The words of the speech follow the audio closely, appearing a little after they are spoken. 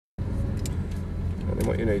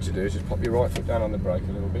what you need to do is just pop your right foot down on the brake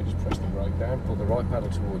a little bit, just press the brake down, pull the right paddle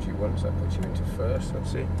towards you once, that puts you into first,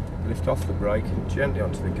 that's it. Lift off the brake, gently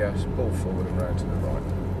onto the gas, pull forward and round to the right.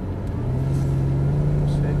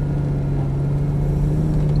 That's it.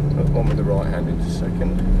 Put one with the right hand into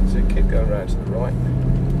second, that's it, keep going round to the right.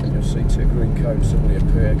 And you'll see two green cones suddenly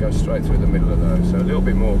appear, go straight through the middle of those. So a little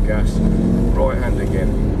bit more gas, right hand again,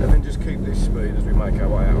 and then just keep this speed as we make our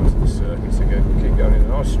way out onto the circuit. So keep going in a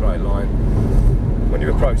nice straight line. When you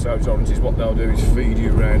approach those oranges, what they'll do is feed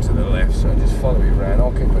you round to the left, so just follow you round.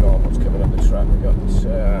 I'll keep an eye on what's coming up the track. We've got this,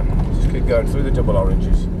 just keep going through the double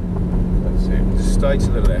oranges. That's it, just stay to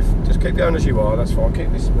the left. Just keep going as you are, that's fine.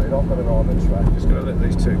 Keep this speed, I've got an eye on the track. Just going to let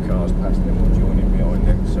these two cars pass, then we'll join in behind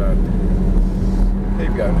them. So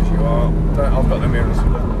keep going as you are. I've got the mirrors.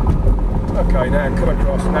 Okay, now come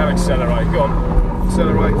across, now accelerate, go on.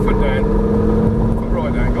 Accelerate, foot down, foot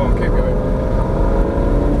right down, go on, keep going.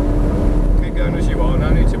 Keep going as you are, no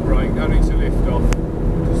need to brake, no need to lift off.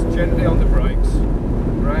 Just gently on the brakes,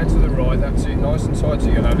 round to the right, that's it, nice and tight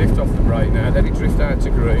to yellow, lift off the brake now, let it drift out to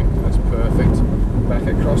green, that's perfect. Back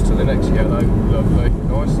across to the next yellow, lovely,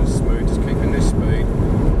 nice and smooth, just keeping this speed.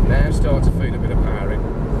 Now start to feel a bit of power in.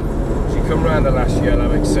 Come round the last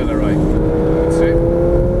yellow, accelerate. That's it.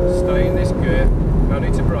 Stay in this gear. No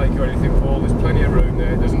need to brake or anything, Paul. There's plenty of room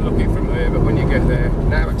there. It doesn't look it from there, but when you get there,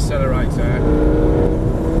 now accelerate out.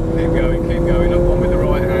 Keep going. Up one with the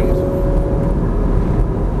right hand.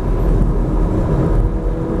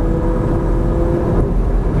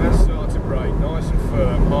 Now start to brake. Nice and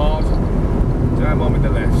firm, hard. Down one with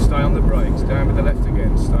the left. Stay on the brakes. Down with the left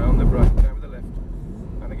again. Stay on the brake. Down with the left.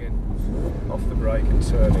 And again. Off the brake and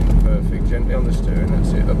turn in, perfect, gently on the steering,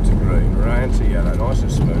 that's it, up to green, round to yellow, nice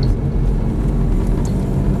and smooth.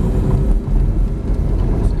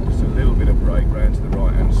 Just a little bit of brake round to the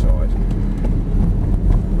right hand side.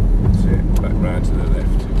 That's it, back round to the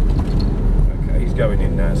left. Okay, he's going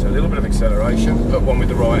in now, so a little bit of acceleration, up one with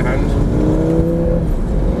the right hand.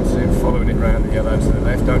 That's it, following it round the yellow to the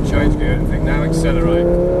left, don't change gear or anything, now accelerate.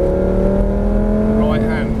 Right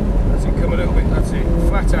hand. Come a little bit, that's it,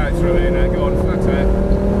 flat out through here now, go on, flat out.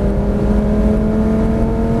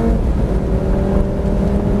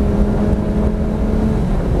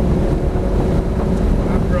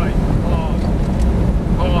 And brake,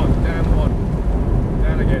 hard, down one,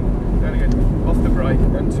 down again, off the brake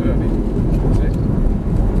and turn it, that's it.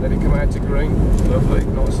 Let it come out to green, lovely,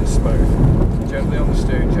 nice and smooth. Gently on the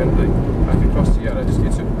steering, gently, back across to yellow, just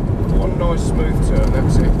get to one nice smooth turn,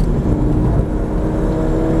 that's it.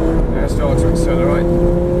 Now start to accelerate.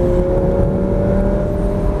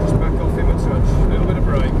 Just back off him a touch. A little bit of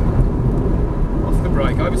brake. Off the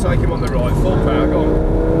brake. Overtake him on the right. Full power. Go on.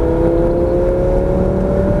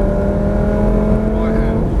 Right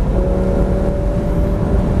hand.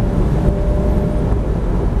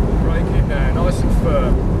 Brake it down. Nice and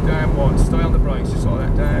firm. Down one. Stay on the brakes just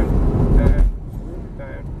like that. Down.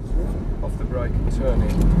 Off the brake and turn in.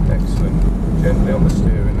 Excellent. Gently on the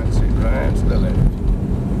steering. That's it. Round to the left.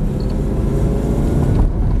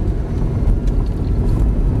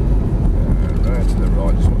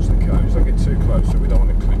 Don't get too close, so we don't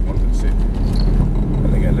want to clip one, that's it.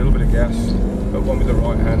 And again, a little bit of gas, but one with the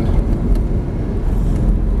right hand.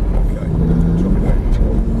 Okay, drop it down.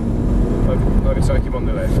 Overtake him on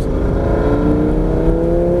the left.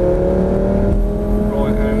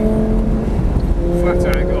 Right hand. Flat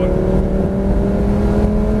out, go on.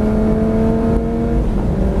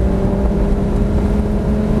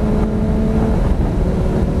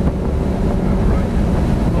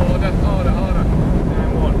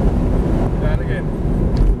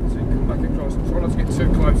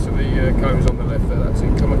 Cones on the left there, that's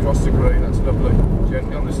it, come across the green, that's lovely,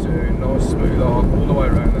 gently on the steering, nice smooth arc, all the way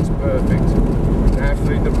around, that's perfect. Now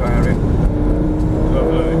feed the power in,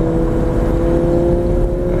 lovely,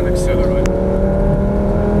 and accelerate.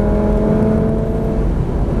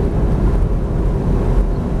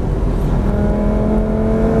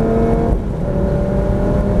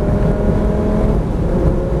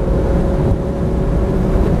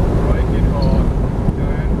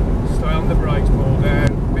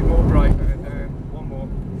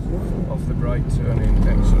 Turning,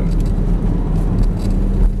 excellent.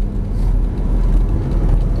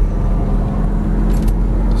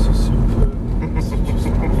 This is super.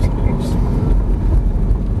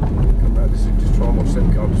 Come round this, just try and watch them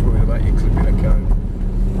cars, just worry about you clipping a cone.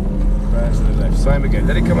 Round to the left, same again.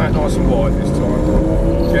 Let it come out nice and wide this time.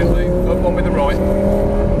 Gently, up one with the right.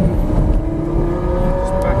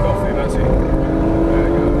 Just back off him, that's it. There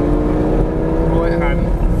you go. Right hand,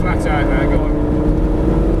 flat out now, go on.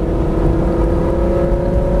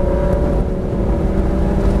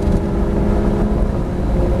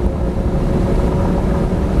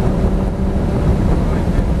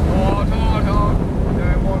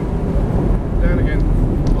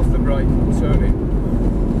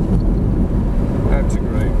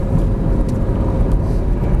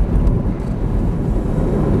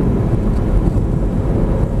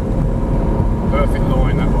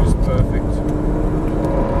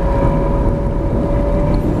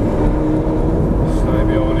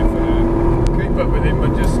 him,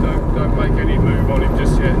 but just don't make any move on him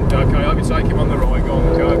just yet. Okay, I hope you take him on the right. Go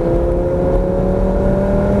on, go.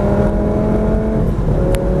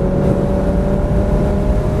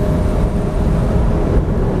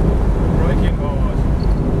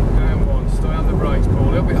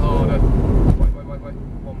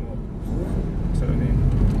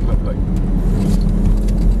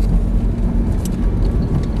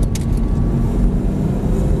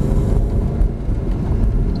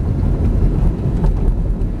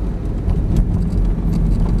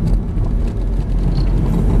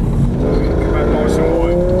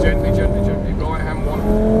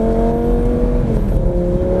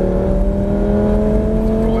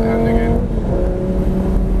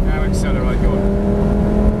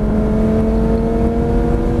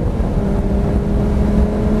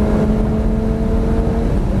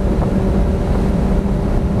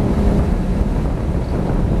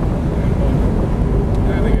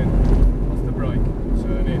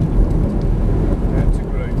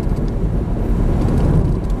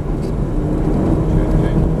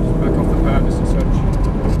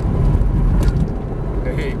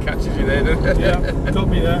 Yeah, got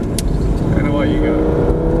me there. And away you go.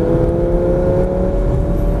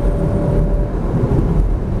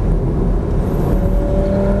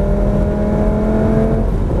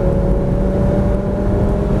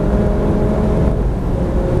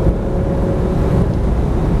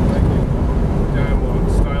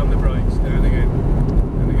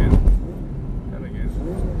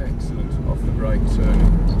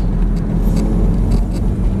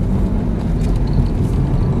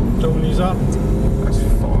 Up. That's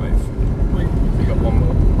 5. You got one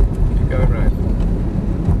more. Keep going round.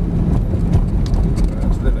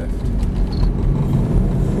 Round to the left.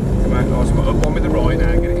 Come out nice. Up one with the right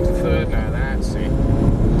now. Get it into third now. That's it.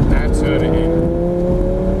 Now turn it in.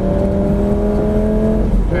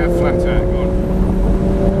 Now flat out. Go on.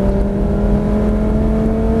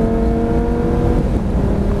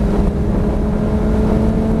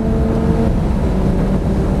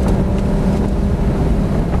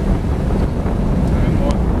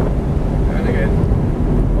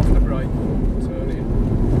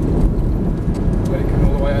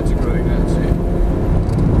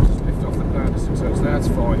 That's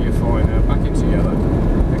fine, you're fine now. Back into yellow. I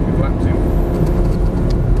think we've lapped him.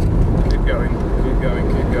 Keep going, keep going,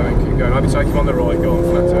 keep going, keep going. I'll be taking him on the right, go on,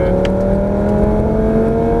 flat out.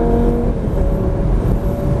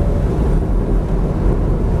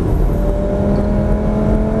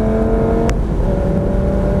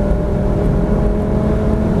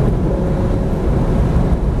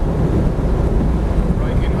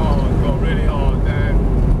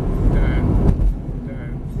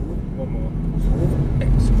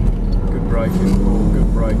 Good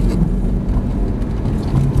braking.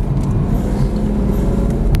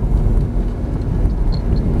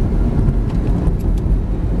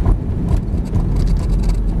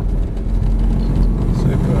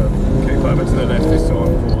 Superb. Keep over to the left this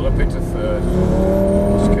time, Paul. Up into third.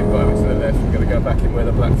 Just keep over to the left. We're going to go back in where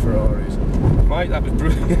the black Ferrari is. Mate, that was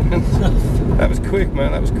brilliant. That was quick,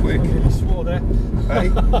 man. That was quick. I nearly swore there. Hey?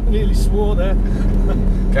 I nearly swore there.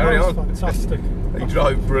 Carry on. Fantastic. He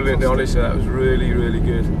drove brilliantly, honestly. That was really, really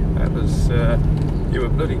good. That was, you were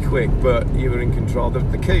bloody quick, but you were in control.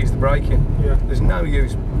 The key is the braking. Yeah. There's no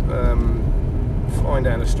use flying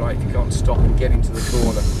down a straight if you can't stop and get into the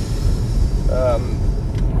corner.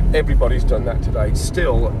 Everybody's done that today. It's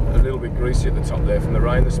still a little bit greasy at the top there from the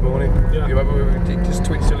rain this morning. Yeah. You remember it just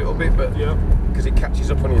twitched a little bit, but yeah, because it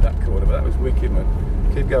catches up on you that corner. But that was wicked, man.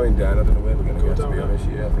 Keep going down. I don't know where we're going to go, to be honest.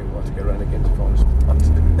 Yeah, I think we'll have to go around again to find a spot.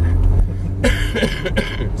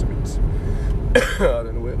 It's a bit, I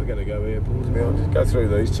don't know where we're going to go here, Paul. I'll just go through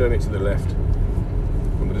these, turn it to the left,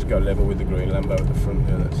 and we'll just go level with the green Lambo at the front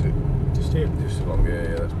there. That's it. Just here. Just along here.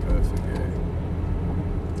 Yeah, that's perfect. Yeah.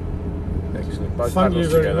 Excellent. Both Thank you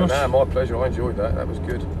very much. No, my pleasure. I enjoyed that. That was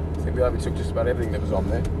good. I think we overtook just about everything that was on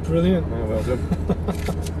there. Brilliant. Oh, well done.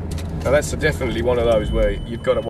 Now that's definitely one of those where you've got to